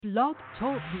Blog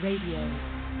Talk Radio.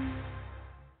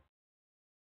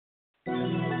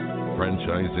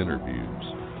 Franchise interviews.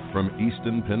 From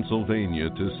Easton,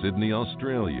 Pennsylvania to Sydney,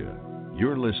 Australia,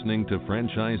 you're listening to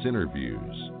Franchise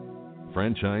Interviews.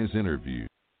 Franchise Interviews.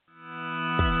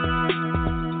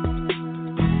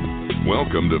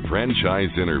 Welcome to Franchise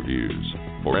Interviews.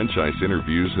 Franchise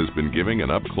Interviews has been giving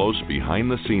an up-close,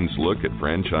 behind-the-scenes look at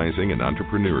franchising and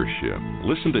entrepreneurship.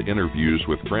 Listen to interviews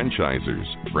with franchisers,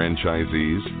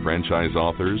 franchisees, franchise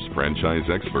authors, franchise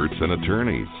experts, and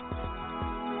attorneys.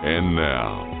 And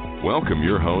now, welcome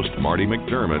your host, Marty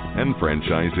McDermott, and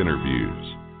Franchise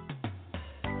Interviews.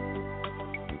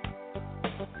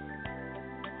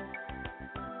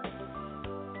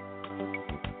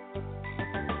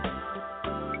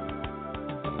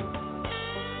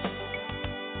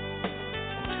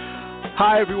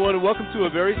 Hi, everyone, and welcome to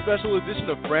a very special edition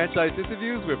of Franchise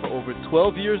Interviews, where for over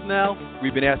 12 years now,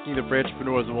 we've been asking the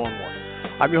entrepreneurs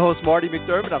one-on-one. I'm your host, Marty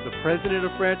McDermott. I'm the president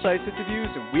of Franchise Interviews,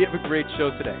 and we have a great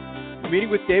show today. We're meeting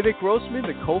with David Grossman,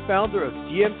 the co-founder of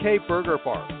DMK Burger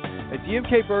Bar. And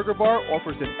DMK Burger Bar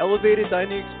offers an elevated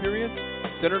dining experience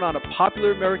centered on a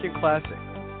popular American classic,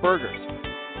 burgers.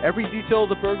 Every detail of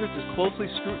the burgers is closely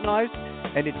scrutinized,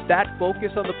 and it's that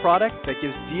focus on the product that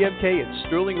gives DMK its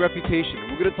sterling reputation.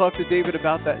 And we're going to talk to David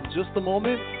about that in just a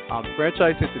moment on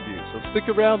Franchise Interviews. So stick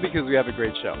around because we have a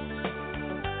great show.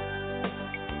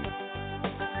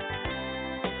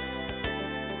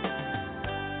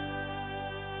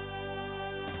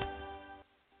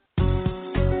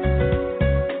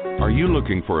 Are you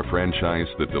looking for a franchise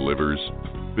that delivers?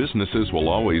 Businesses will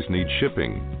always need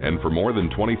shipping, and for more than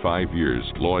 25 years,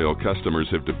 loyal customers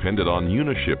have depended on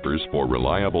Unishippers for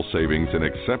reliable savings and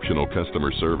exceptional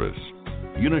customer service.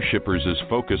 Unishippers is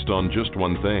focused on just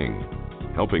one thing: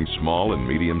 helping small and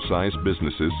medium-sized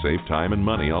businesses save time and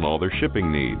money on all their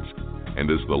shipping needs. And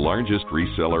as the largest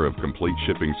reseller of complete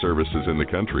shipping services in the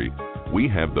country, we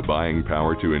have the buying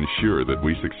power to ensure that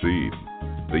we succeed.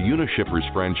 The Unishippers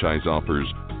franchise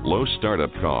offers low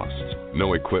startup costs,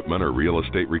 no equipment or real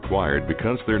estate required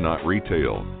because they're not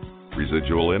retail,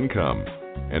 residual income,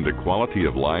 and a quality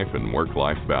of life and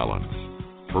work-life balance.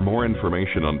 For more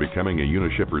information on becoming a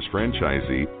Unishippers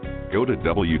franchisee, go to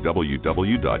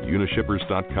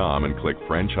www.unishippers.com and click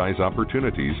Franchise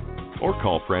Opportunities or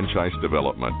call Franchise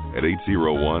Development at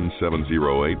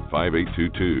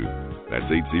 801-708-5822.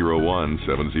 That's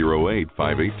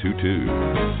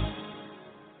 801-708-5822.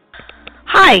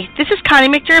 Hi, this is Connie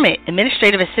McDermott,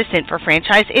 Administrative Assistant for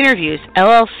Franchise Interviews,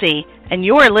 LLC, and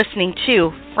you're listening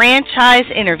to Franchise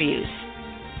Interviews.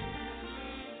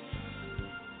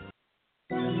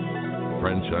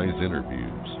 Franchise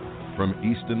Interviews. From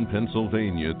Easton,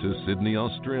 Pennsylvania to Sydney,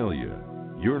 Australia,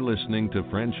 you're listening to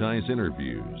Franchise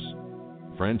Interviews.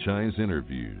 Franchise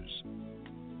Interviews.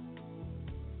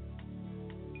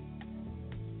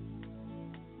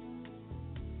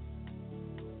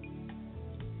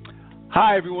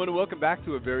 Hi, everyone, and welcome back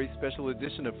to a very special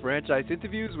edition of Franchise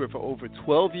Interviews, where for over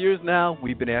 12 years now,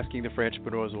 we've been asking the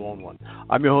entrepreneurs one-on-one.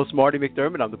 I'm your host, Marty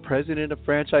McDermott. I'm the president of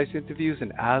Franchise Interviews,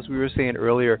 and as we were saying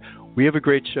earlier, we have a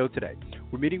great show today.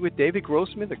 We're meeting with David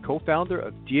Grossman, the co-founder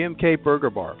of DMK Burger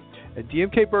Bar. And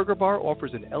DMK Burger Bar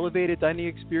offers an elevated dining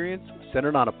experience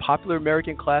centered on a popular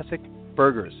American classic,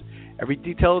 burgers. Every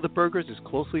detail of the burgers is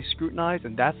closely scrutinized,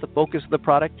 and that's the focus of the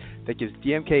product that gives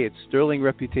DMK its sterling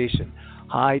reputation.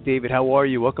 Hi, David. How are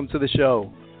you? Welcome to the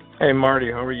show. Hey, Marty.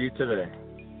 How are you today?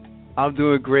 I'm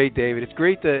doing great, David. It's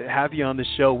great to have you on the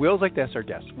show. We always like to ask our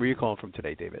guests, where are you calling from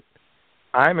today, David?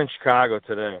 I'm in Chicago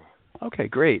today. Okay,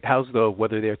 great. How's the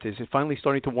weather there? Is it finally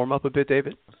starting to warm up a bit,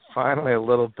 David? Finally a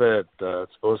little bit.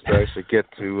 It's supposed to actually get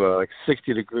to like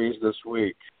 60 degrees this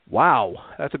week. Wow.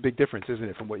 That's a big difference, isn't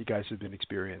it, from what you guys have been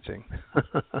experiencing?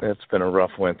 It's been a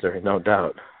rough winter, no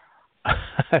doubt.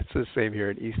 That's the same here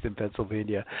in Easton,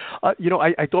 Pennsylvania. I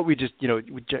thought we'd just,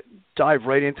 dive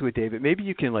right into it, David. Maybe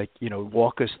you can,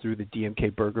 walk us through the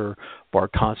DMK Burger Bar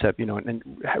concept, and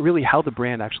really how the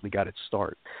brand actually got its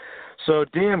start. So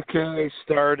DMK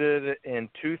started in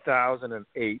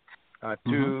 2008.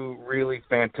 Two really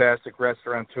fantastic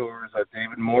restaurateurs,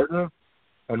 David Morton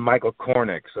and Michael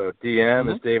Kornick. So DM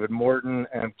is David Morton,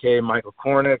 MK Michael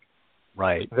Kornick.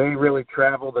 Right. They really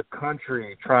travel the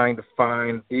country trying to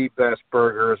find the best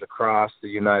burgers across the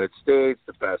United States,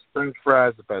 the best French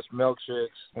fries, the best milkshakes,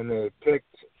 and they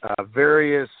picked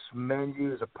various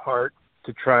menus apart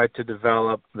to try to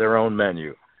develop their own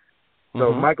menu.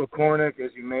 So Michael Kornick,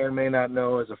 as you may or may not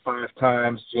know, is a 5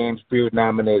 times James Beard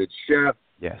nominated chef.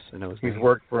 Yes, I know his He's name.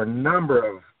 worked for a number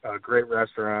of great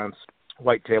restaurants,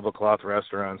 white tablecloth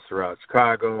restaurants throughout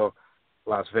Chicago,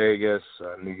 Las Vegas,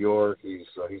 New York. He's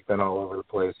been all over the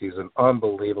place. He's an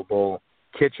unbelievable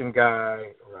kitchen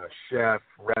guy, chef,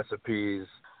 recipes.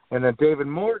 And then David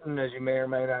Morton, as you may or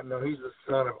may not know, he's the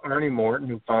son of Arnie Morton,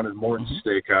 who founded Morton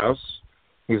Steakhouse.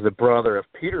 He's the brother of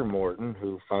Peter Morton,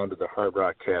 who founded the Hard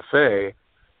Rock Cafe.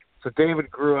 So David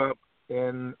grew up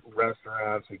in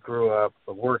restaurants. He grew up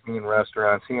working in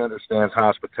restaurants. He understands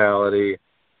hospitality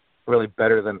really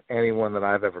better than anyone that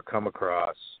I've ever come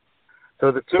across.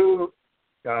 So the two,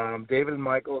 David and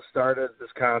Michael, started this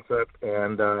concept,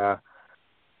 and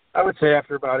I would say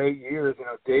after about 8 years,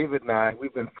 David and I,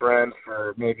 we've been friends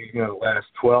for maybe, the last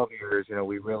 12 years.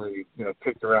 We really,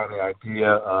 kicked around the idea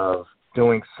of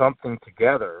doing something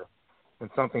together, and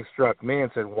something struck me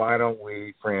and said, why don't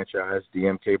we franchise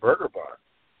DMK Burger Bar?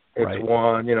 It's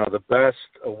won, the best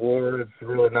awards,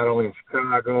 really, not only in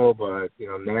Chicago, but,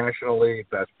 nationally,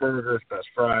 best burgers, best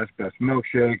fries, best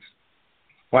milkshakes.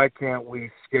 Why can't we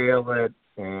scale it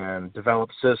and develop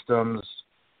systems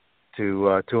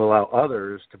to allow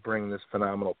others to bring this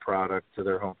phenomenal product to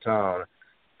their hometown?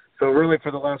 So really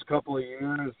for the last couple of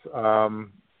years,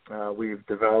 we've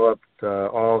developed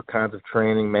all kinds of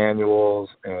training manuals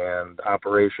and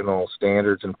operational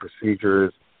standards and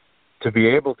procedures to be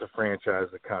able to franchise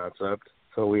the concept.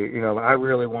 So I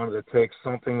really wanted to take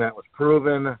something that was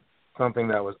proven, something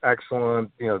that was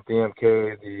excellent.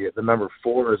 DMK, the number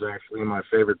 4 is actually my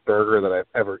favorite burger that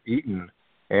I've ever eaten,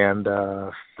 and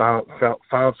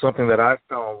found something that I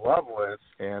fell in love with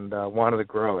and wanted to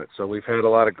grow it. So we've had a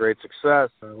lot of great success.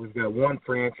 We've got one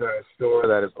franchise store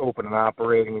that is open and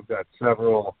operating. We've got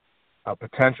several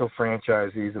potential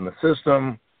franchisees in the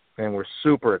system, and we're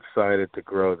super excited to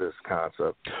grow this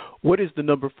concept. What is the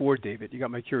number 4, David? You got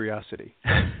my curiosity.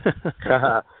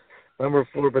 Number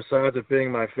 4, besides it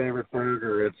being my favorite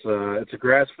burger, it's a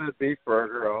grass-fed beef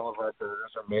burger. All of our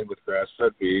burgers are made with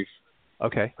grass-fed beef.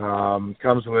 Okay.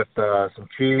 Comes with some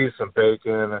cheese, some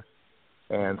bacon,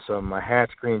 and some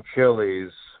Hatch green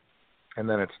chilies, and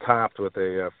then it's topped with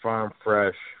a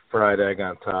farm-fresh fried egg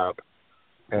on top.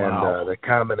 And wow. The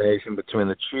combination between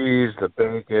the cheese, the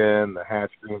bacon, the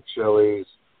Hatch green chilies,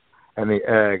 and the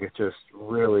egg, just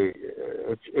really,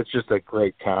 it's just a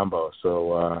great combo.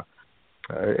 So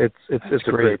it's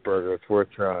a great burger. It's worth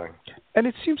trying. And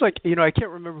it seems like, I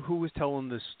can't remember who was telling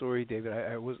this story, David.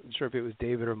 I wasn't sure if it was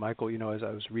David or Michael, as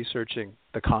I was researching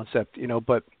the concept,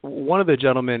 but one of the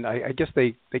gentlemen, I guess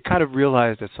they kind of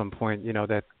realized at some point,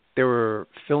 that they were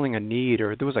filling a need,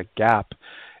 or there was a gap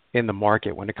in the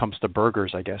market when it comes to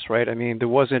burgers, I guess, right? I mean, there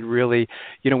wasn't really,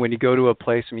 when you go to a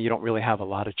place, you don't really have a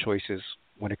lot of choices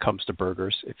when it comes to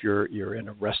burgers. If you're in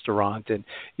a restaurant, and,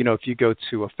 if you go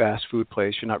to a fast food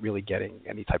place, you're not really getting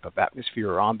any type of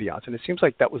atmosphere or ambiance. And it seems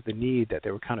like that was the need that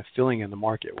they were kind of filling in the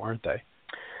market, weren't they?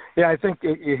 Yeah, I think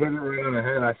you hit it right on the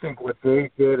head. I think what they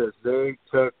did is they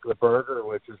took the burger,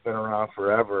 which has been around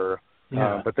forever,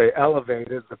 but they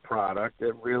elevated the product.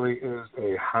 It really is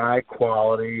a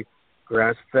high-quality,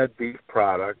 grass-fed beef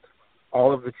product.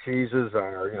 All of the cheeses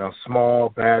are, small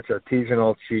batch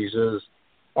artisanal cheeses.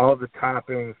 All of the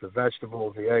toppings, the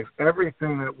vegetables, the eggs,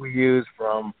 everything that we use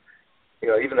from,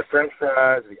 even the French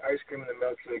fries, the ice cream, and the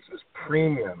milkshakes is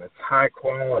premium. It's high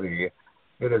quality.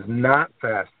 It is not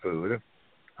fast food.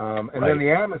 Then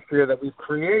the atmosphere that we've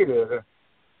created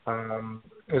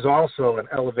is also an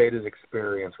elevated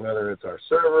experience, whether it's our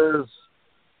servers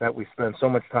that we spend so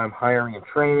much time hiring and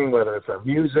training, whether it's our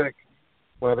music,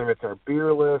 whether it's our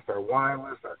beer list, our wine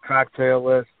list, our cocktail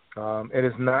list. It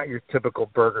is not your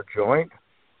typical burger joint,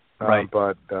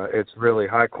 but it's really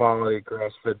high-quality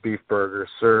grass-fed beef burger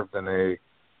served in a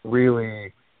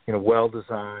really,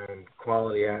 well-designed,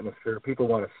 quality atmosphere. People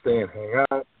want to stay and hang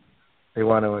out. They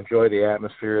want to enjoy the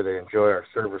atmosphere. They enjoy our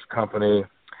servers' company.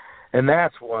 And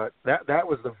that's that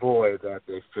was the void that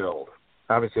they filled.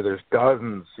 Obviously, there's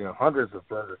dozens, hundreds of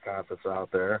burger concepts out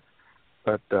there,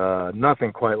 but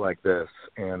nothing quite like this.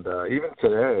 And even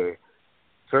today,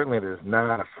 certainly there's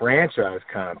not a franchise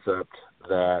concept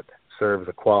that serves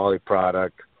a quality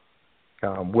product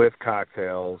with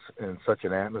cocktails in such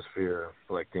an atmosphere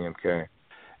like DMK.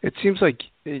 It seems like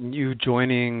in you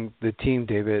joining the team,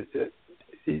 David,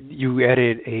 you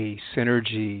added a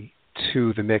synergy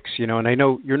to the mix, and I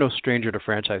know you're no stranger to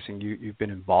franchising. You've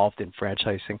been involved in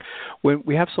franchising. When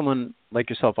we have someone like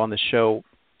yourself on the show,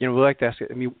 we like to ask,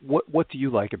 what do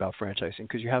you like about franchising?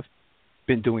 Because you have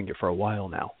been doing it for a while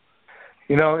now.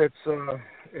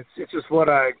 It's just what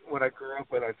I grew up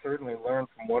with. I certainly learned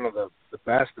from one of the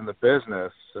best in the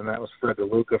business, and that was Fred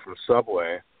DeLuca from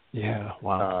Subway. Yeah,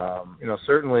 wow.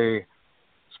 Certainly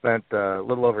spent a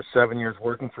little over 7 years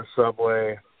working for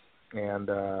Subway, and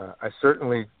I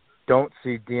certainly don't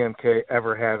see DMK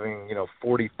ever having,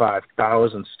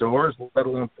 45,000 stores, let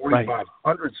alone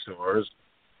 4,500 stores.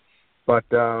 But,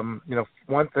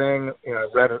 one thing, I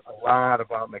read a lot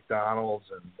about McDonald's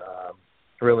and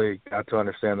really got to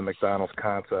understand the McDonald's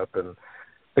concept, and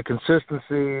the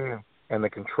consistency and the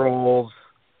controls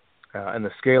and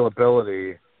the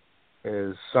scalability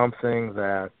is something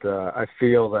that I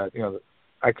feel that,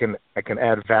 I can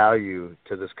add value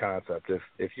to this concept.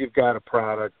 If you've got a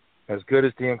product as good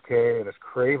as DMK and as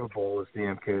craveable as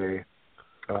DMK,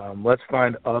 let's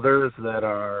find others that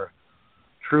are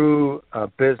true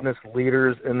business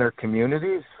leaders in their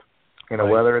communities,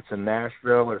 whether it's in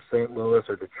Nashville or St. Louis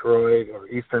or Detroit or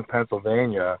Eastern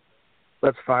Pennsylvania.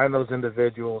 Let's find those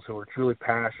individuals who are truly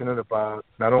passionate about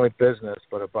not only business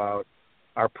but about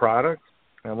our product,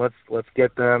 and let's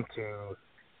get them to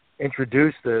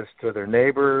introduce this to their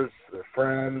neighbors, their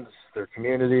friends, their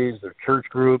communities, their church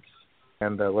groups,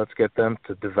 and let's get them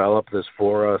to develop this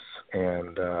for us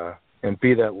and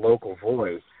be that local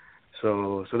voice.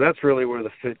 So that's really where the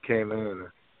fit came in.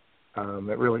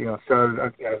 It really, started.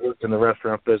 I worked in the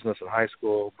restaurant business in high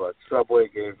school, but Subway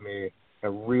gave me a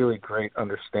really great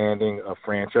understanding of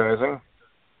franchising.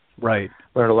 Right.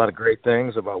 Learned a lot of great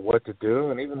things about what to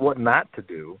do and even what not to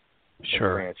do in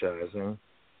franchising,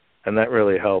 and that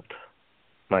really helped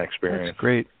my experience. That's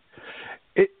great.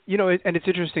 And it's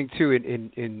interesting too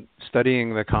in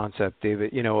studying the concept,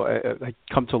 David. I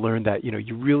come to learn that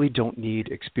you really don't need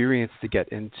experience to get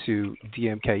into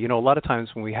DMK. A lot of times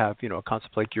when we have a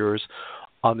concept like yours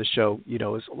on the show,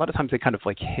 a lot of times they kind of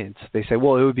like hint. They say,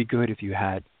 well, it would be good if you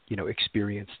had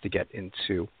experience to get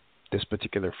into this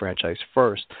particular franchise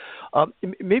first.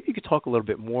 Maybe you could talk a little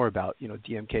bit more about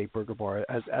DMK Burger Bar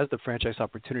as the franchise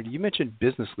opportunity. You mentioned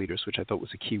business leaders, which I thought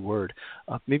was a key word.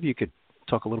 Maybe you could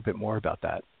talk a little bit more about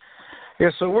that. Yeah,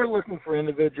 so we're looking for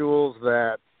individuals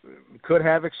that could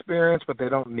have experience, but they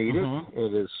don't need it.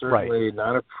 It is certainly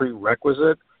not a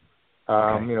prerequisite.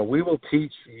 We will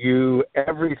teach you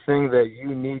everything that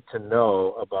you need to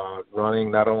know about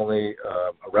running not only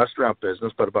a restaurant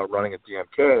business, but about running a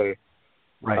DMK.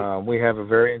 Right. We have a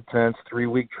very intense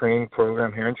 3-week training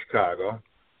program here in Chicago,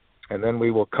 and then we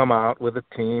will come out with a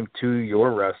team to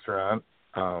your restaurant,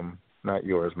 not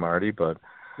yours, Marty, but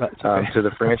to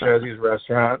the franchisee's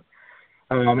restaurant.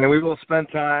 And we will spend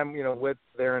time, with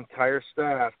their entire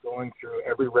staff going through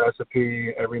every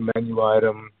recipe, every menu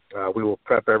item. We will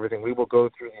prep everything. We will go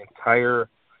through the entire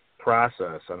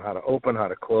process on how to open, how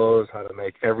to close, how to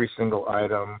make every single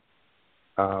item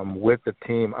with the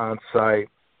team on site,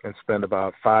 and spend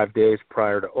about 5 days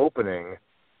prior to opening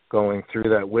going through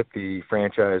that with the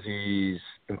franchisee's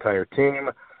entire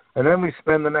team. And then we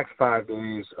spend the next 5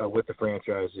 days with the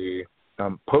franchisee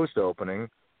post-opening,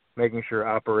 making sure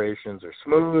operations are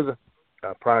smooth,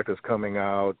 product is coming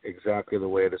out exactly the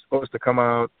way it is supposed to come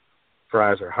out,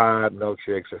 fries are hot,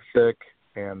 milkshakes are thick,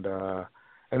 and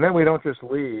then we don't just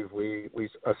leave. We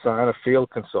assign a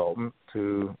field consultant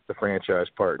to the franchise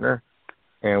partner,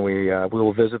 and we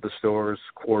will visit the stores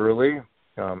quarterly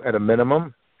at a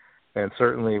minimum, and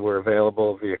certainly we're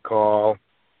available via call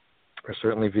or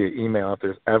certainly via email if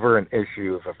there's ever an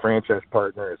issue. If a franchise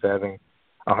partner is having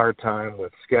a hard time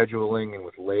with scheduling and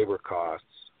with labor costs,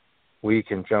 we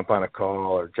can jump on a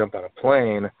call or jump on a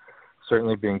plane.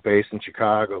 Certainly being based in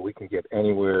Chicago, we can get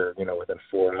anywhere, within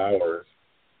 4 hours,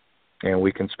 and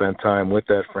we can spend time with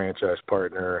that franchise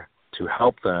partner to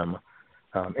help them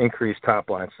increase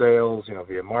top-line sales,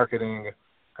 via marketing,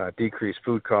 decrease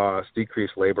food costs, decrease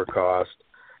labor costs,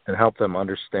 and help them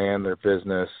understand their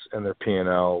business and their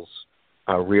P&Ls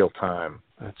real time.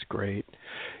 That's great.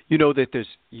 That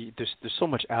there's so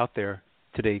much out there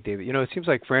today, David. It seems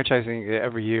like franchising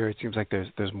every year. It seems like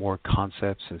there's more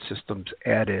concepts and systems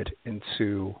added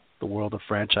into the world of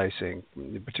franchising,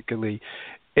 particularly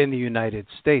in the United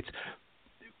States.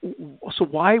 So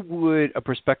why would a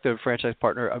prospective franchise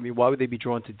partner, why would they be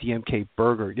drawn to DMK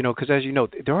Burger? Because as you know,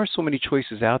 there are so many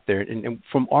choices out there. And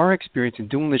from our experience in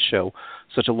doing this show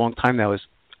such a long time now, is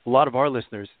a lot of our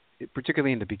listeners,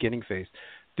 particularly in the beginning phase,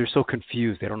 they're so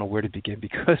confused. They don't know where to begin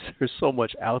because there's so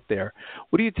much out there.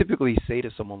 What do you typically say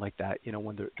to someone like that,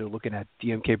 when they're looking at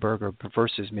DMK Burger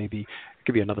versus maybe it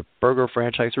could be another burger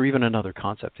franchise or even another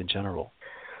concept in general?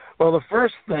 Well, the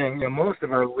first thing, most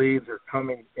of our leads are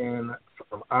coming in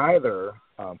from either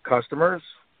customers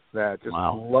that just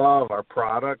love our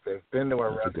product. They've been to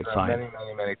our restaurant many,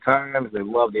 many, many times. They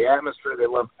love the atmosphere. They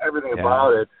love everything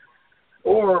about it.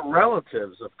 Or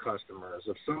relatives of customers.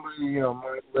 If somebody,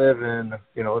 might live in,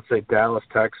 let's say Dallas,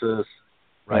 Texas,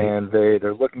 and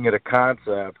they're looking at a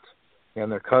concept,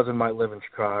 and their cousin might live in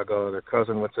Chicago, their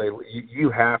cousin would say, you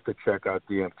have to check out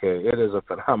DMK. It is a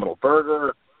phenomenal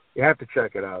burger. you have to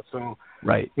check it out. So,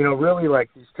 right. Really like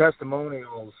these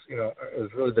testimonials, is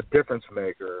really the difference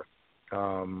maker.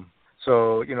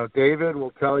 So, David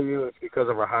will tell you it's because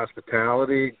of our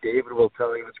hospitality. David will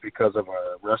tell you it's because of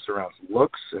our restaurant's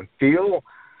looks and feel.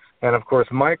 And, of course,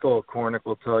 Michael Kornick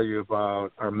will tell you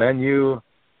about our menu,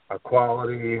 our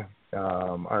quality,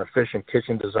 our efficient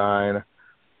kitchen design.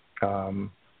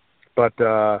 But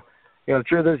the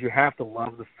truth is you have to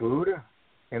love the food.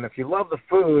 And if you love the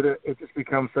food, it just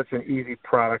becomes such an easy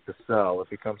product to sell. It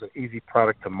becomes an easy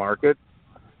product to market.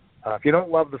 If you don't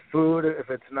love the food, if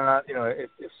it's not,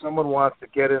 if someone wants to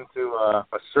get into a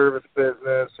service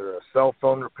business or a cell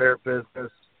phone repair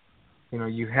business,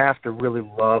 you have to really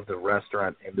love the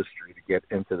restaurant industry to get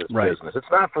into this business.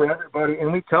 It's not for everybody,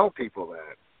 and we tell people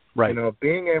that. Right.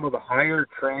 Being able to hire,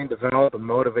 train, develop, and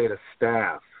motivate a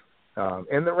staff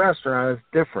in the restaurant is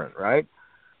different, right?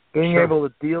 Being able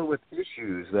to deal with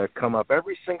issues that come up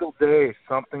every single day,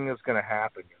 something is going to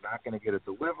happen. You're not going to get a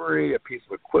delivery, a piece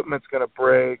of equipment's going to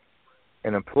break,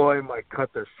 an employee might cut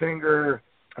their finger,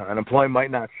 an employee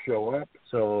might not show up.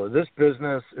 So this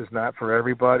business is not for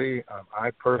everybody.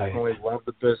 I personally love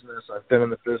the business. I've been in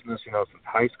the business, since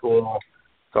high school.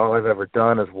 It's all I've ever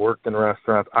done is worked in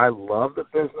restaurants. I love the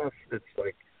business. It's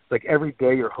like every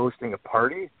day you're hosting a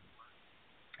party,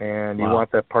 and you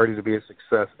want that party to be a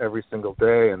success every single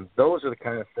day. And those are the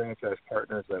kind of franchise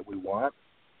partners that we want.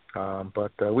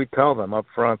 But we tell them up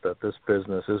front that this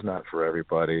business is not for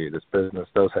everybody. This business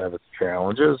does have its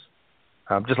challenges,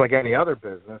 just like any other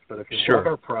business. But if you love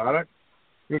our product,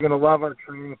 you're going to love our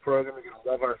training program, you're going to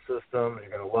love our system,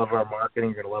 you're going to love our marketing,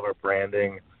 you're going to love our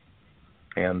branding.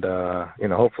 And,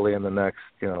 hopefully in the next,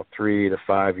 3 to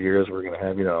 5 years, we're going to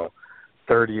have,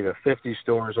 30 to 50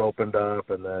 stores opened up.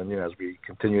 And then, as we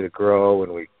continue to grow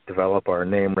and we develop our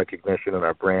name recognition and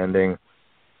our branding,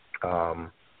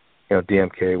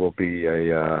 DMK will be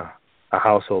a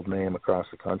household name across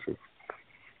the country.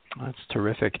 That's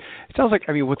terrific. It sounds like,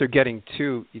 what they're getting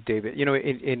to, David,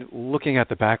 in looking at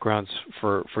the backgrounds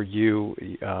for you,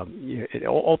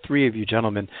 all three of you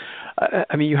gentlemen,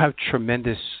 you have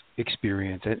tremendous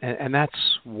experience, and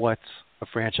that's what a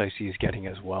franchisee is getting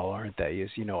as well, aren't they?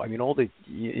 All the,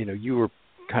 you were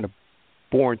kind of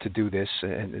born to do this,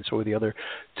 and so are the other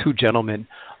two gentlemen.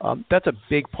 That's a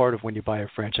big part of when you buy a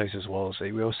franchise as well.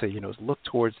 We always say, look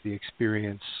towards the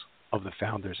experience of the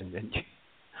founders, and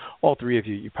all three of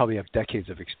you, you probably have decades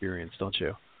of experience, don't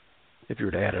you? If you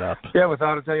were to add it up. Yeah,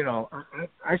 without a doubt.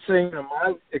 I say,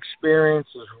 my experience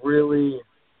is really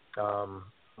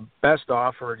best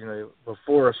offered,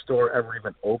 before a store ever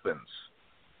even opens.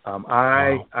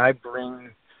 I bring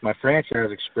my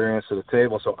franchise experience to the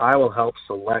table, so I will help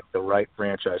select the right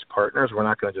franchise partners. We're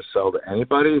not going to just sell to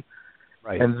anybody.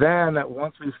 Right. And then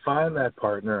once we find that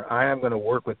partner, I am going to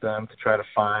work with them to try to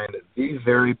find the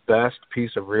very best piece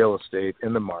of real estate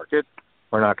in the market.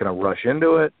 We're not going to rush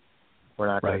into it. We're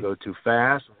not going to go too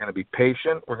fast. We're going to be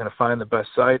patient. We're going to find the best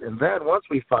site. And then once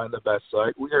we find the best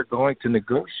site, we are going to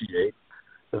negotiate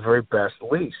the very best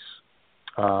lease.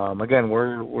 Again,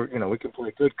 we're we can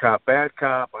play good cop, bad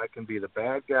cop. I can be the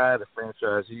bad guy. The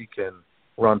franchisee can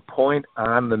run point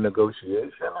on the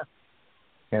negotiation.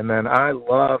 And then I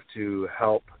love to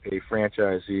help a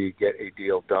franchisee get a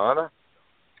deal done.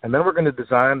 And then we're going to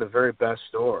design the very best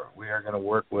store. We are going to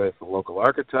work with a local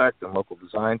architect and local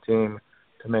design team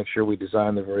to make sure we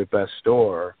design the very best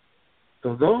store.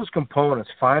 So those components,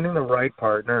 finding the right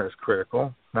partner is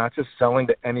critical, not just selling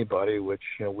to anybody, which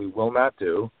we will not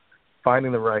do.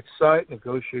 Finding the right site,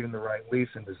 negotiating the right lease,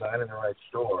 and designing the right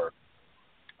store.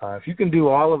 If you can do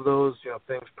all of those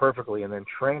things perfectly, and then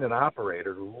train an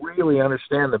operator to really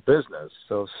understand the business,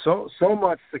 so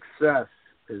much success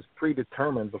is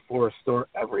predetermined before a store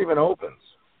ever even opens.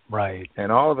 Right.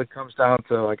 And all of it comes down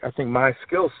to, I think my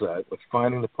skill set with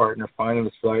finding the partner, finding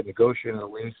the site, negotiating the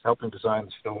lease, helping design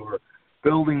the store,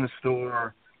 building the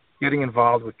store, getting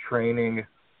involved with training.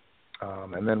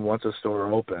 And then once a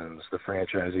store opens, the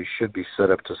franchisee should be set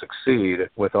up to succeed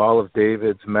with all of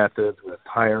David's methods, with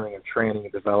hiring and training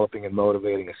and developing and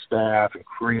motivating a staff and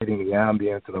creating the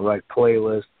ambience and the right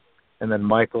playlist. And then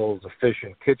Michael's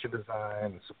efficient kitchen design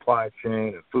and supply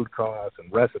chain and food costs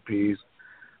and recipes.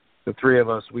 The three of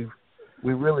us, we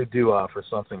really do offer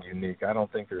something unique. I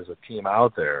don't think there's a team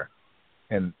out there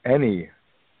in any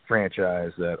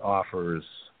franchise that offers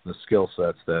the skill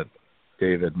sets that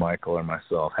David, Michael, or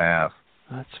myself have.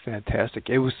 That's fantastic.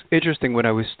 It was interesting when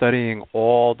I was studying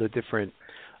all the different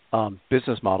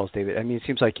business models, David. It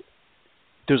seems like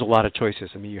there's a lot of choices.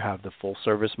 You have the full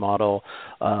service model,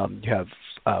 you have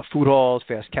food halls,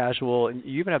 fast casual, and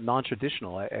you even have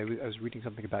non-traditional. I was reading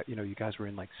something about, you guys were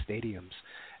in stadiums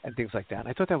and things like that. And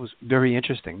I thought that was very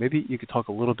interesting. Maybe you could talk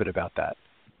a little bit about that.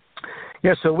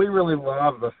 Yeah, so we really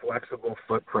love the flexible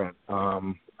footprint.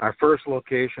 Our first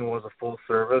location was a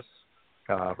full-service,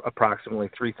 approximately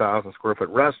 3,000 square foot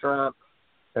restaurant.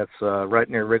 That's right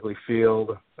near Wrigley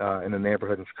Field in a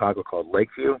neighborhood in Chicago called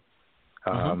Lakeview.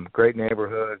 Great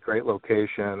neighborhood, great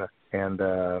location, and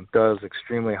does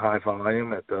extremely high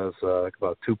volume. It does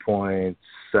about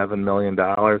 $2.7 million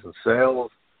in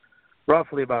sales.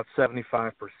 Roughly about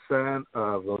 75%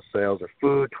 of those sales are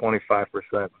food,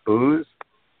 25% booze.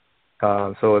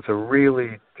 So it's a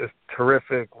really just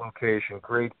terrific location,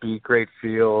 great beat, great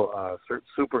feel,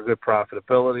 super good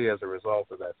profitability as a result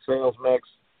of that sales mix.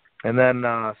 And then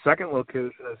second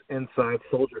location is inside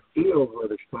Soldier Field where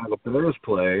the Chicago Bears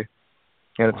play.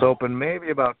 And it's open maybe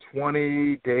about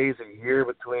 20 days a year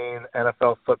between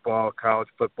NFL football, college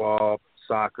football,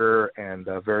 soccer, and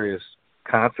various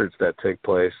concerts that take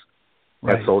place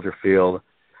at Soldier Field.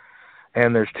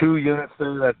 And there's 2 units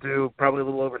there that do probably a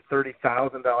little over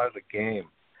 $30,000 a game.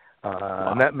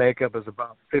 And that makeup is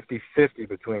about 50-50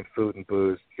 between food and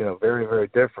booze, very, very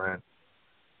different.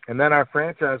 And then our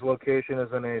franchise location is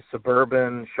in a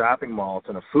suburban shopping mall. It's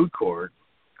in a food court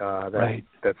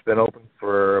that's been open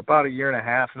for about a year and a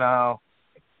half now.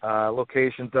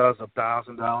 Location does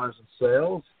 $1,000 in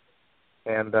sales,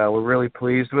 and we're really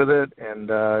pleased with it. And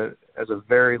has a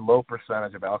very low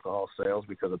percentage of alcohol sales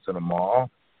because it's in a mall.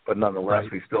 But nonetheless,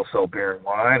 we still sell beer and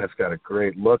wine. It's got a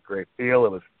great look, great feel.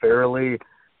 It was fairly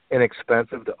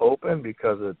inexpensive to open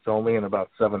because it's only in about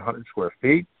 700 square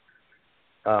feet.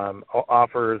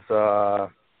 Offers a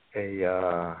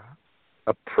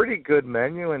pretty good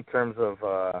menu in terms of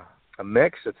a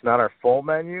mix. It's not our full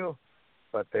menu,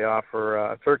 but they offer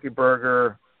a turkey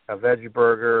burger, a veggie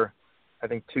burger, I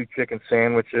think 2 chicken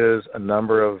sandwiches, a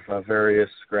number of various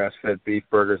grass-fed beef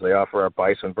burgers. They offer our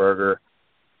bison burger,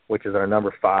 which is our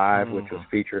number 5, which was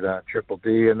featured on Triple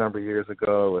D a number of years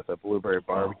ago with a blueberry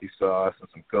barbecue sauce and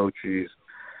some goat cheese.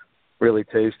 Really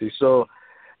tasty. So,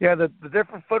 yeah, the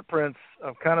different footprints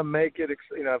kind of make it,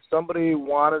 if somebody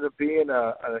wanted to be in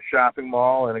a shopping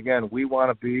mall, and again, we want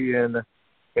to be in,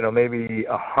 maybe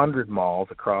 100 malls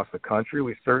across the country.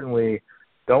 We certainly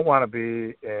don't want to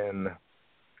be in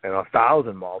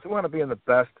 1,000 malls. We want to be in the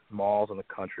best malls in the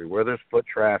country where there's foot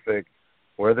traffic,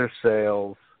 where there's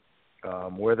sales,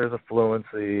 where there's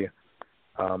affluency.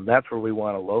 That's where we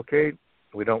want to locate.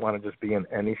 We don't want to just be in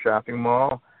any shopping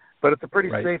mall. But it's a pretty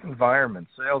safe environment.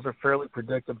 Sales are fairly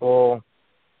predictable.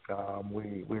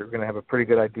 We're going to have a pretty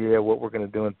good idea what we're going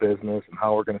to do in business and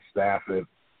how we're going to staff it.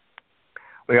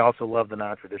 We also love the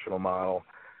non-traditional model.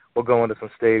 We'll go into some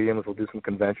stadiums. We'll do some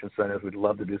convention centers. We'd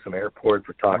love to do some airports.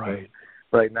 We're talking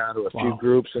right now to a few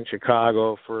groups in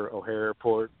Chicago for O'Hare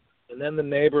Airport. And then the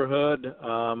neighborhood,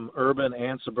 urban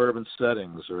and suburban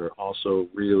settings are also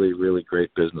really, really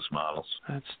great business models.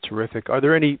 That's terrific. Are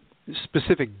there any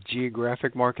specific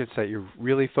geographic markets that you're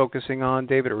really focusing on,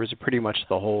 David, or is it pretty much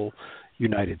the whole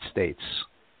United States?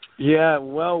 Yeah,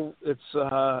 well, it's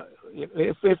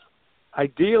if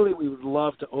ideally we would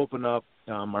love to open up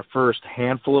our first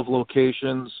handful of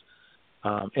locations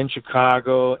in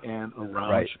Chicago and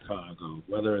around Chicago,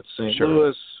 whether it's St.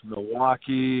 Louis,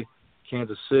 Milwaukee,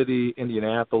 Kansas City,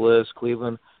 Indianapolis,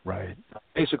 Cleveland. Right.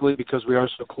 Basically, because we are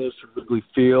so close to Wrigley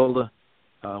Field,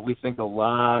 we think a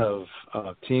lot of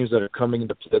teams that are coming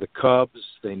to play the Cubs,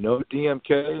 they know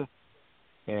DMK,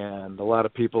 and a lot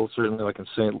of people, certainly like in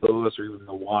St. Louis or even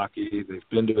Milwaukee, they've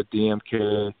been to a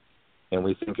DMK, and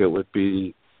we think it would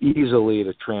be easily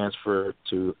to transfer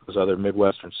to those other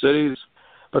Midwestern cities.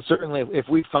 But certainly if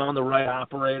we found the right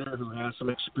operator who has some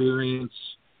experience,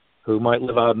 who might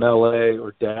live out in L.A.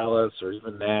 or Dallas or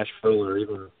even Nashville or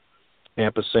even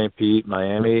Tampa, St. Pete,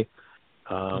 Miami,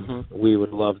 we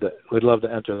would love to. We'd love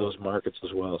to enter those markets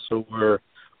as well. So we're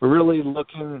really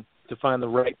looking to find the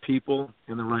right people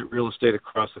in the right real estate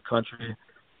across the country,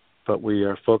 but we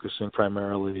are focusing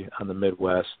primarily on the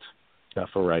Midwest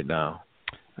for right now.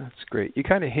 That's great. You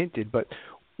kind of hinted, but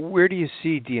where do you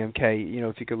see DMK?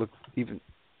 If you could look even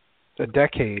a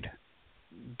decade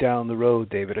down the road,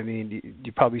 David. I mean,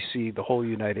 you probably see the whole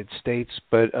United States,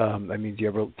 but do you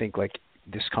ever think like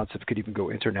this concept could even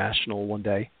go international one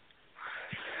day?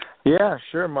 Yeah,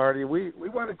 sure, Marty. We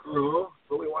want to grow,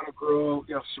 but we want to grow,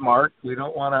 smart. We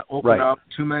don't want to open up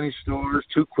too many stores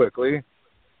too quickly.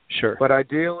 Sure. But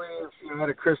ideally, if you had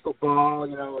a crystal ball, it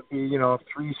would be,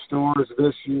 3 stores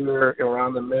this year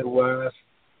around the Midwest,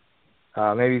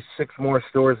 maybe 6 more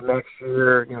stores next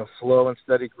year, slow and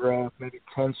steady growth, maybe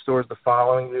 10 stores the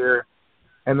following year.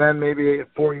 And then maybe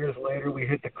 4 years later, we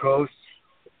hit the coast.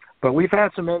 But we've had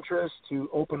some interest to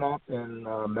open up in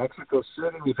Mexico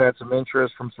City. We've had some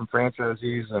interest from some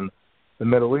franchisees in the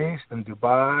Middle East and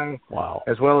Dubai, Wow.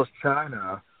 as well as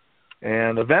China.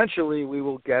 And eventually we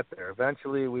will get there.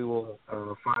 Eventually we will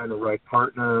find the right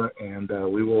partner, and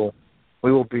we will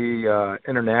be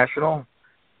international,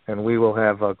 and we will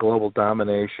have a global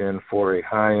domination for a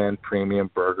high-end premium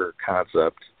burger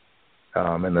concept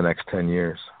in the next 10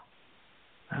 years.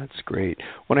 That's great.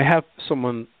 When I have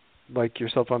someone like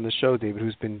yourself on the show, David,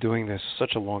 who's been doing this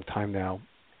such a long time now,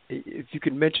 if you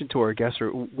could mention to our guests,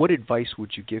 or what advice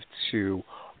would you give to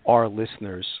our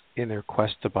listeners in their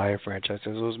quest to buy a franchise?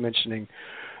 As I was mentioning,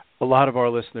 a lot of our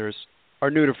listeners are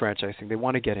new to franchising. They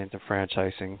want to get into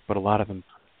franchising, but a lot of them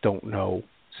don't know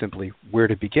simply where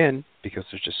to begin because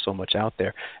there's just so much out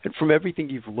there. And from everything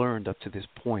you've learned up to this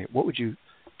point, what would you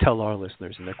tell our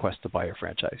listeners in their quest to buy a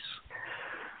franchise?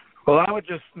 Well, I would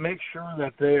just make sure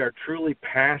that they are truly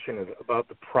passionate about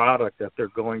the product that they're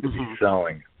going to be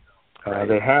selling.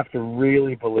 They have to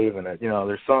really believe in it. You know,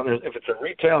 if it's a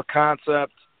retail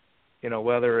concept, you know,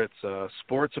 whether it's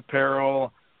sports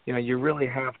apparel, you know, you really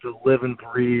have to live and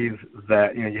breathe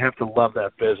that. You know, you have to love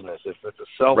that business. If it's a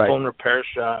cell phone repair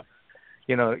shop,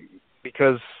 you know,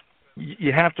 because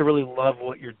you have to really love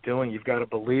what you're doing. You've got to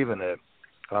believe in it.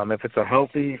 If it's a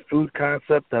healthy food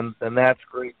concept, then that's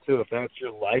great too. If that's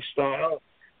your lifestyle,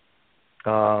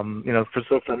 you know,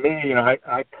 for me, you know,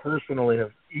 I personally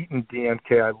have eaten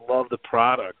DMK. I love the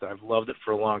product. I've loved it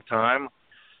for a long time.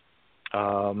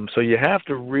 So you have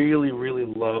to really, really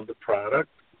love the product,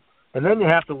 and then you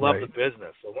have to love the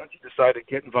business. So once you decide to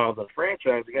get involved in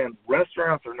franchise, again,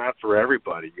 restaurants are not for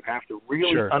everybody. You have to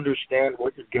really understand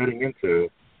what you're getting into.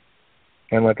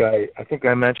 And like I think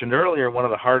I mentioned earlier, one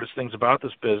of the hardest things about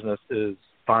this business is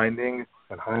finding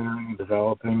and hiring,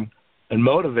 developing, and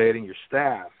motivating your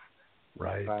staff.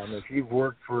 Right. If you've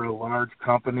worked for a large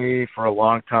company for a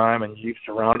long time and you've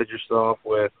surrounded yourself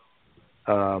with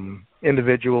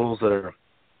individuals that are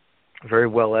very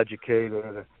well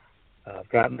educated,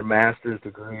 gotten their master's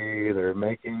degree, they're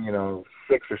making, you know,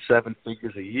 6 or 7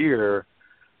 figures a year,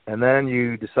 and then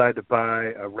you decide to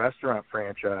buy a restaurant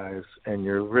franchise and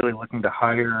you're really looking to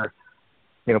hire,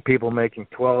 you know, people making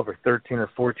 $12 or $13 or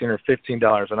 $14 or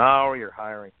 $15 an hour. You're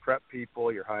hiring prep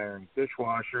people, you're hiring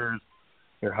dishwashers,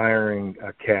 you're hiring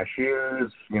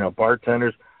cashiers, you know,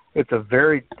 bartenders. It's a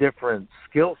very different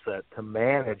skill set to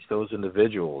manage those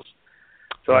individuals.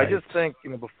 So I just think, you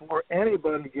know, before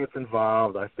anybody gets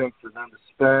involved, I think for them to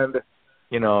spend,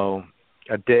 you know,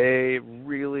 a day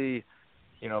really,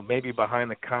 you know, maybe behind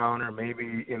the counter,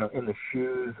 maybe, you know, in the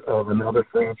shoes of another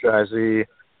franchisee,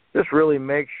 just really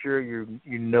make sure you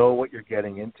know what you're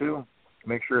getting into.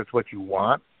 Make sure it's what you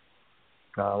want.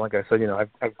 Like I said, you know,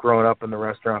 I've grown up in the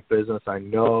restaurant business. I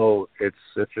know it's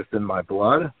just in my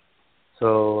blood.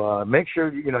 So make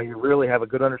sure, you know, you really have a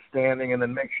good understanding, and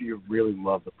then make sure you really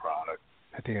love the product.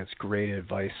 I think that's great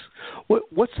advice.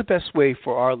 What's the best way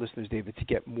for our listeners, David, to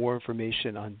get more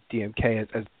information on DMK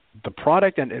as the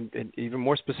product and even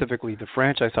more specifically the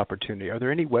franchise opportunity? Are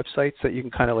there any websites that you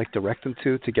can kind of like direct them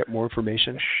to get more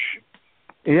information?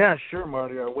 Yeah, sure,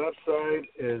 Marty. Our website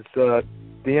is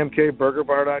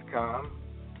dmkburgerbar.com.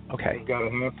 Okay. We've got a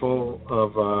handful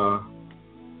of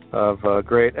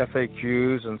great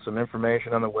FAQs and some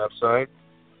information on the website.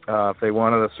 If they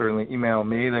wanted to certainly email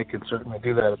me, they could certainly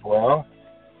do that as well.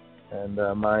 And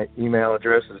my email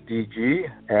address is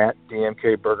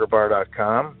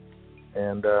dg@dmkburgerbar.com.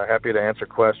 And happy to answer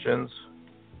questions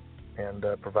and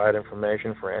provide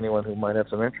information for anyone who might have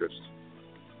some interest.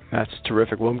 That's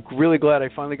terrific. Well, I'm really glad I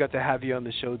finally got to have you on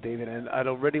the show, David, and I'd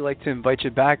already like to invite you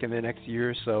back in the next year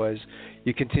or so as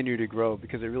you continue to grow,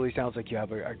 because it really sounds like you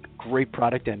have a great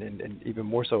product and even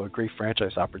more so a great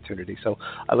franchise opportunity. So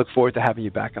I look forward to having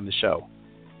you back on the show.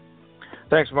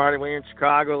 Thanks, Marty. When you're in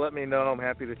Chicago, let me know. I'm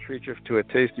happy to treat you to a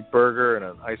tasty burger and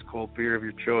an ice-cold beer of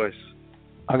your choice.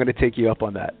 I'm going to take you up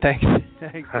on that. Thanks, David.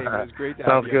 It was great to have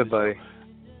you. Sounds good, buddy.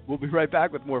 We'll be right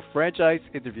back with more franchise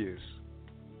interviews.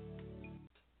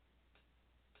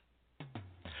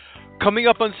 Coming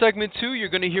up on segment 2, you're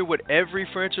going to hear what every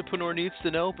franchipreneur needs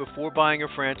to know before buying a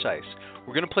franchise.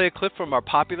 We're going to play a clip from our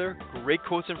popular Great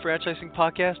Quotes in Franchising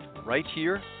podcast right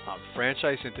here on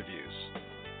Franchise Interviews.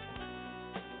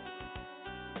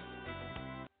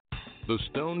 The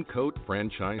Stone Coat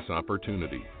Franchise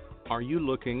Opportunity. Are you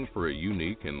looking for a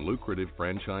unique and lucrative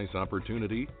franchise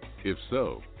opportunity? If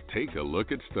so, take a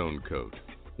look at Stone Coat.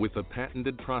 With a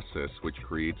patented process which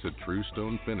creates a true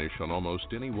stone finish on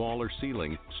almost any wall or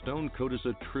ceiling, Stone Coat is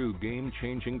a true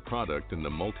game-changing product in the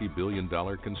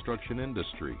multi-billion-dollar construction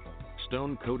industry.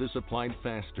 Stone Coat is applied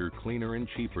faster, cleaner, and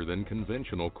cheaper than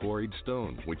conventional quarried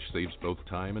stone, which saves both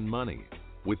time and money.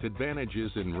 With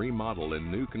advantages in remodel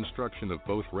and new construction of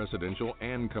both residential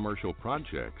and commercial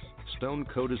projects, Stone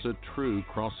Coat is a true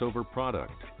crossover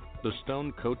product. The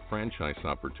Stone Coat franchise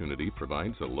opportunity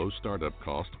provides a low startup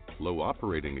cost, low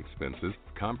operating expenses,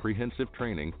 comprehensive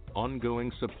training,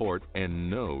 ongoing support, and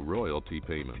no royalty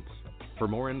payments. For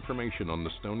more information on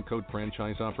the Stone Coat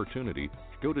franchise opportunity,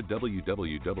 go to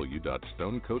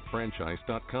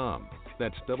www.stonecoatfranchise.com.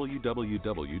 That's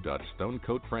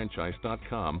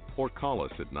www.stonecoatfranchise.com, or call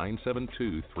us at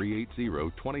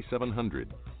 972-380-2700.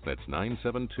 That's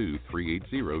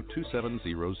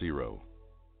 972-380-2700.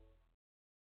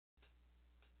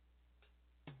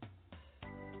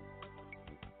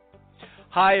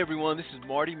 Hi everyone, this is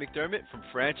Marty McDermott from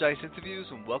Franchise Interviews,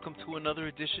 and welcome to another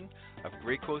edition of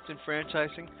Great Quotes in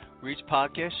Franchising, where each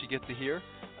podcast you get to hear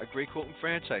a great quote in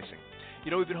franchising.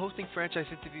 You know, we've been hosting Franchise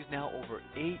Interviews now over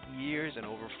 8 years and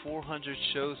over 400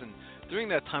 shows, and during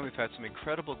that time we've had some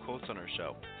incredible quotes on our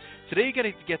show. Today you're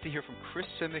going to get to hear from Chris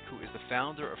Simic, who is the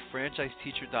founder of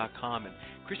FranchiseTeacher.com, and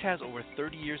Chris has over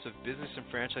 30 years of business and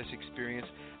franchise experience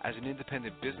as an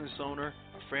independent business owner,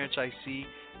 a franchisee,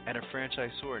 and a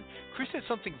franchisor. And Chris said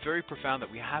something very profound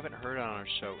that we haven't heard on our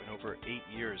show in over 8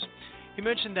 years. He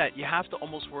mentioned that you have to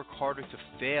almost work harder to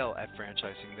fail at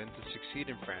franchising than to succeed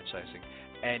in franchising,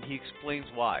 and he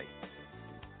explains why.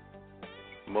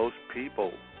 Most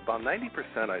people, about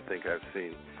 90% I think I've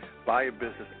seen, buy a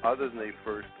business other than they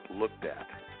first looked at.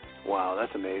 Wow,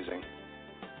 that's amazing.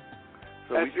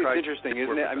 So it's interesting,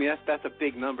 isn't it? I mean, that's a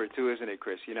big number too, isn't it,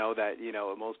 Chris? You know, that, you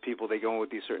know, most people, they go in with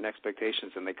these certain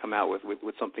expectations and they come out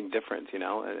with something different, you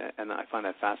know, and I find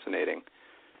that fascinating.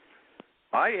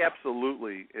 I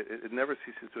absolutely, it never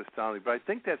ceases to astound me, but I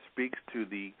think that speaks to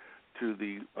the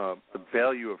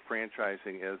value of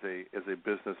franchising as a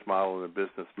business model and a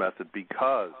business method,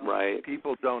 because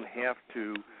people don't have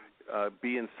to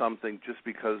be in something just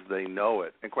because they know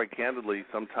it. And quite candidly,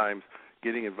 sometimes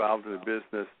getting involved in a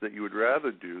business that you would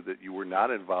rather do, that you were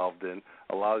not involved in,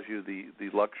 allows you the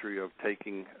luxury of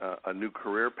taking a new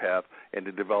career path and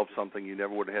to develop something you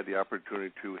never would have had the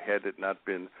opportunity to had it not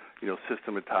been, you know,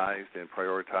 systematized and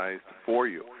prioritized for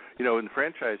you. You know, in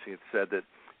franchising, it's said that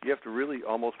you have to really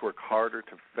almost work harder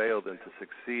to fail than to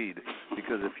succeed,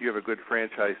 because if you have a good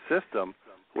franchise system,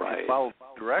 if you follow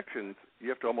directions, you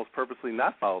have to almost purposely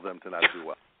not follow them to not do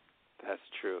well. That's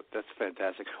true. That's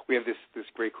fantastic. We have this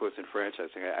great quote in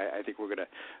franchising. I think we're going to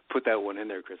put that one in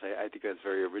there, Chris. I think that's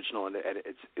very original, and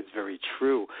it's very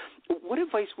true. What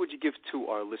advice would you give to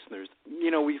our listeners? You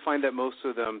know, we find that most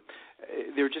of them,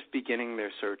 they're just beginning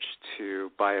their search to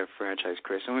buy a franchise,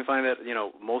 Chris, and we find that, you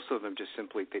know, most of them just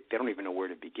simply, they don't even know where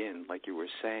to begin, like you were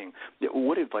saying.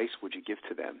 What advice would you give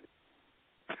to them?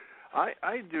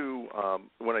 I do,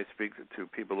 when I speak to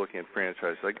people looking at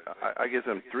franchise, I give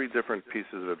them three different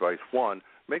pieces of advice. One,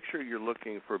 make sure you're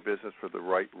looking for a business for the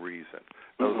right reason.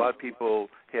 A lot of people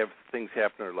have things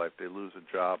happen in their life. They lose a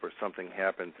job or something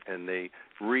happens, and they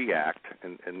react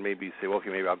and maybe say, well, okay,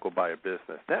 maybe I'll go buy a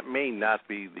business. That may not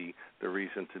be the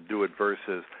reason to do it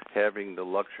versus having the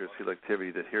luxury of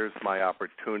selectivity that here's my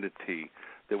opportunity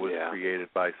that was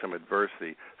created by some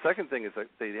adversity. Second thing is that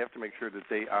they have to make sure that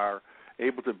they are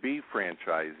able to be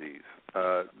franchisees,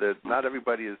 that not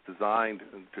everybody is designed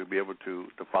to be able to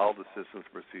follow the systems,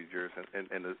 procedures,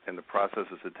 and the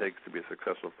processes it takes to be a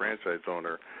successful franchise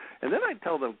owner. And then I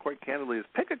tell them quite candidly is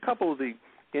pick a couple of the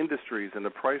industries and the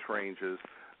price ranges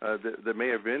that may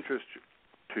have interest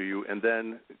to you, and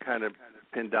then kind of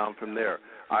pin down from there,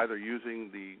 either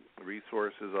using the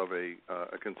resources of a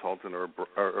consultant or a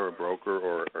broker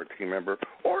or a team member,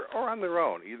 or on their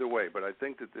own, either way. But I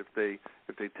think that if they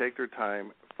take their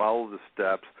time, follow the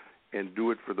steps, and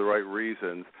do it for the right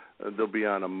reasons, they'll be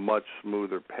on a much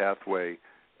smoother pathway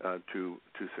to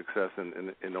success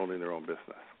in owning their own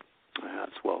business.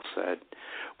 That's well said.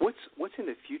 What's in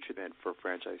the future then for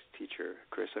Franchise Teacher,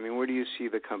 Chris? I mean, where do you see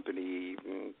the company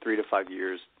 3 to 5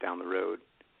 years down the road?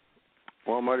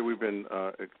 Well, Marty, we've been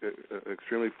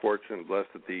extremely fortunate and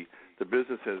blessed that the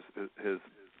business has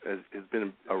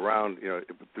been around, you know,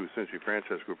 through Century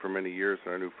Franchise Group for many years.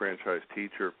 And our new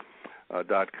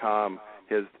FranchiseTeacher.com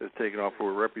has taken off.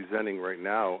 We're representing right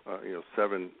now,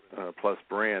 7+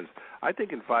 brands. I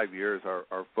think in 5 years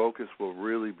our focus will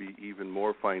really be even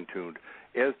more fine-tuned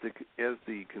as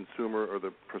the consumer or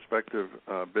the prospective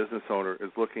business owner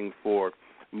is looking for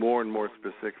more and more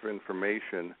specific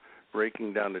information.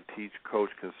 Breaking down to teach,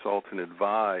 coach, consult, and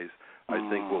advise, I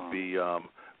think will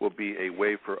be a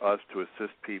way for us to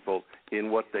assist people in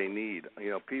what they need. You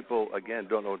know, people, again,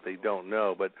 don't know what they don't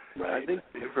know, but I think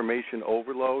information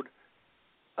overload,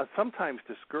 sometimes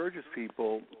discourages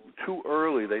people too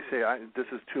early. They say, this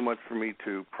is too much for me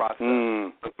to process.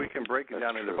 If we can break it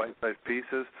down into bite-sized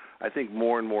pieces, I think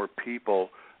more and more people,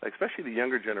 especially the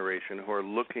younger generation, who are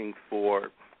looking for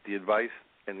the advice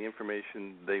and the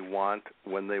information they want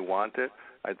when they want it,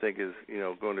 I think is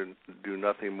going to do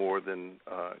nothing more than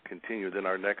continue. Then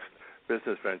our next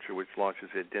business venture, which launches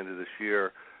at the end of this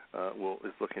year,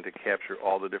 is looking to capture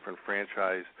all the different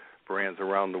franchise brands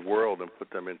around the world and put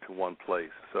them into one place.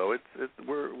 So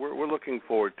we're looking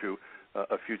forward to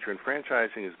a future. And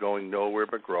franchising is going nowhere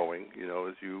but growing.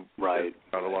 As you right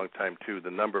for a long time too,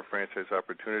 the number of franchise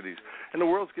opportunities, and the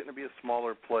world's getting to be a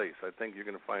smaller place. I think you're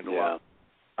going to find a lot of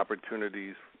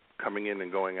opportunities coming in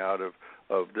and going out of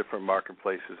different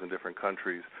marketplaces in different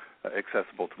countries,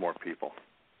 accessible to more people.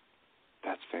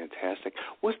 That's fantastic.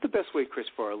 What's the best way, Chris,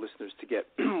 for our listeners to get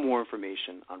more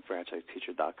information on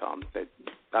franchiseteacher.com?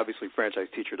 Obviously,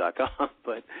 franchiseteacher.com,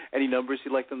 but any numbers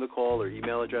you'd like them to call or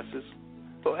email addresses?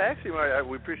 Well, actually,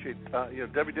 we appreciate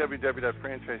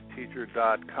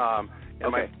www.franchiseteacher.com.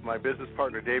 And my business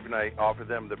partner, Dave, and I offer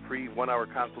them the free 1-hour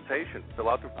consultation. Fill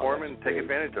out the form and take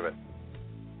advantage of it.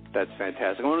 That's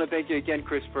fantastic. I want to thank you again,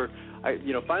 Chris, for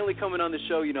finally coming on the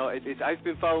show. I've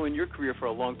been following your career for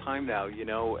a long time now,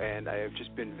 and I have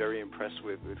just been very impressed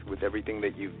with everything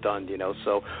that you've done,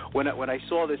 So when I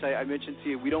saw this, I mentioned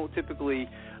to you, we don't typically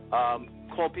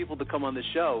call people to come on the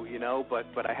show,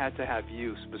 but I had to have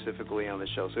you specifically on the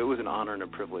show. So it was an honor and a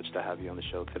privilege to have you on the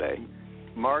show today.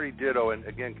 Marty, ditto, and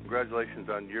again, congratulations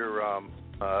on your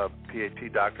PhD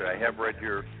doctorate. I have read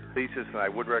your thesis, and I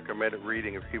would recommend it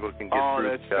reading if people can get through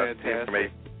that's fantastic. The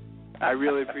information. I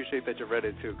really appreciate that you read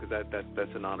it, too, because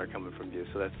that's an honor coming from you.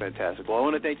 So that's fantastic. Well, I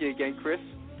want to thank you again, Chris.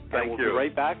 Thank you. We'll be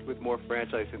right back with more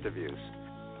franchise interviews.